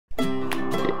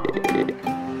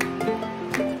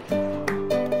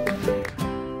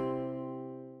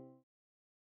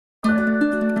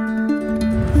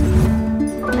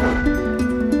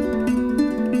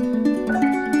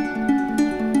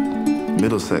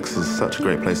Middlesex is such a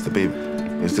great place to be.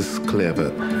 It's just clear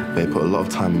that they put a lot of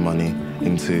time and money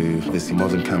into this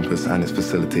modern campus and its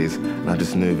facilities, and I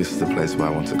just knew this is the place where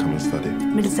I want to come and study.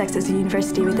 Middlesex is a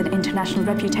university with an international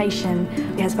reputation.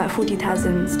 It has about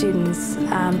 40,000 students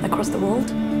across the world.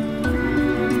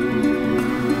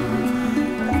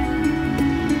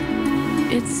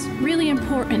 It's really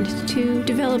important to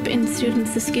develop in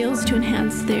students the skills to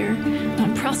enhance their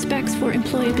prospects for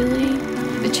employability.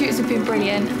 The tutors have been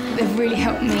brilliant. They've really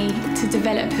helped me to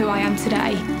develop who I am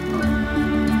today.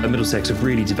 Middlesex have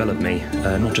really developed me,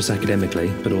 not just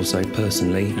academically, but also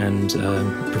personally and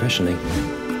professionally.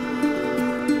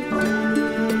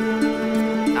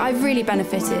 I've really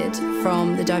benefited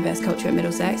from the diverse culture at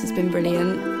Middlesex. It's been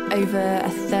brilliant. Over a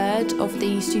third of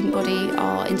the student body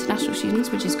are international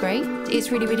students, which is great. It's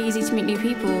really, really easy to meet new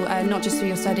people, not just through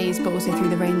your studies, but also through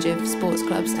the range of sports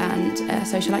clubs and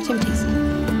social activities.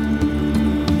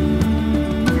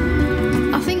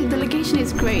 I think the location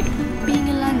is great. Being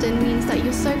in London means that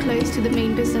you're so close to the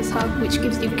main business hub, which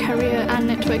gives you career and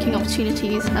networking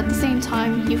opportunities. At the same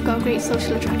time, you've got great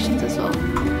social attractions as well.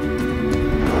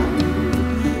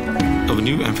 Our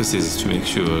new emphasis is to make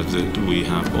sure that we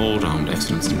have all-round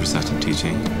excellence in research and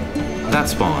teaching.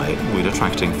 That's why we're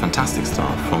attracting fantastic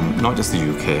staff from not just the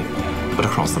UK, but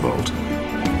across the world.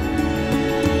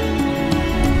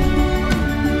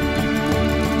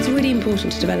 It's really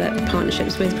important to develop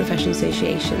partnerships with professional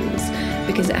associations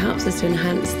because it helps us to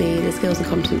enhance the skills and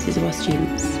competencies of our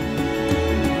students.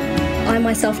 I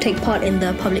myself take part in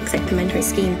the public sector mentoring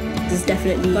scheme. This is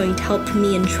definitely going to help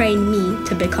me and train me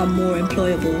to become more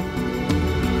employable.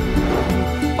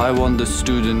 I won the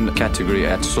student category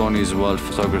at Sony's World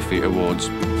Photography Awards.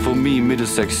 For me,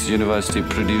 Middlesex University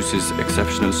produces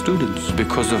exceptional students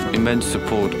because of immense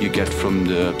support you get from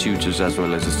the tutors as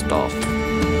well as the staff.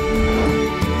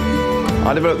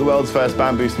 I developed the world's first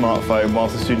bamboo smartphone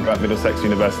whilst a student at Middlesex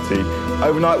University.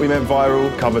 Overnight we went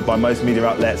viral, covered by most media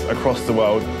outlets across the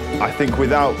world. I think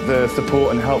without the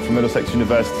support and help from Middlesex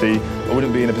University, I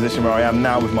wouldn't be in a position where I am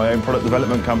now with my own product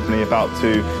development company about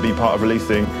to be part of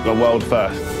releasing the world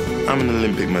first. I'm an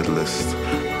Olympic medalist,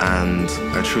 and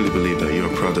I truly believe that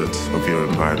you're a product of your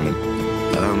environment.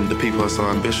 The people are so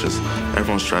ambitious.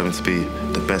 Everyone's striving to be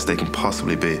the best they can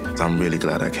possibly be. I'm really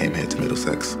glad I came here to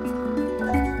Middlesex.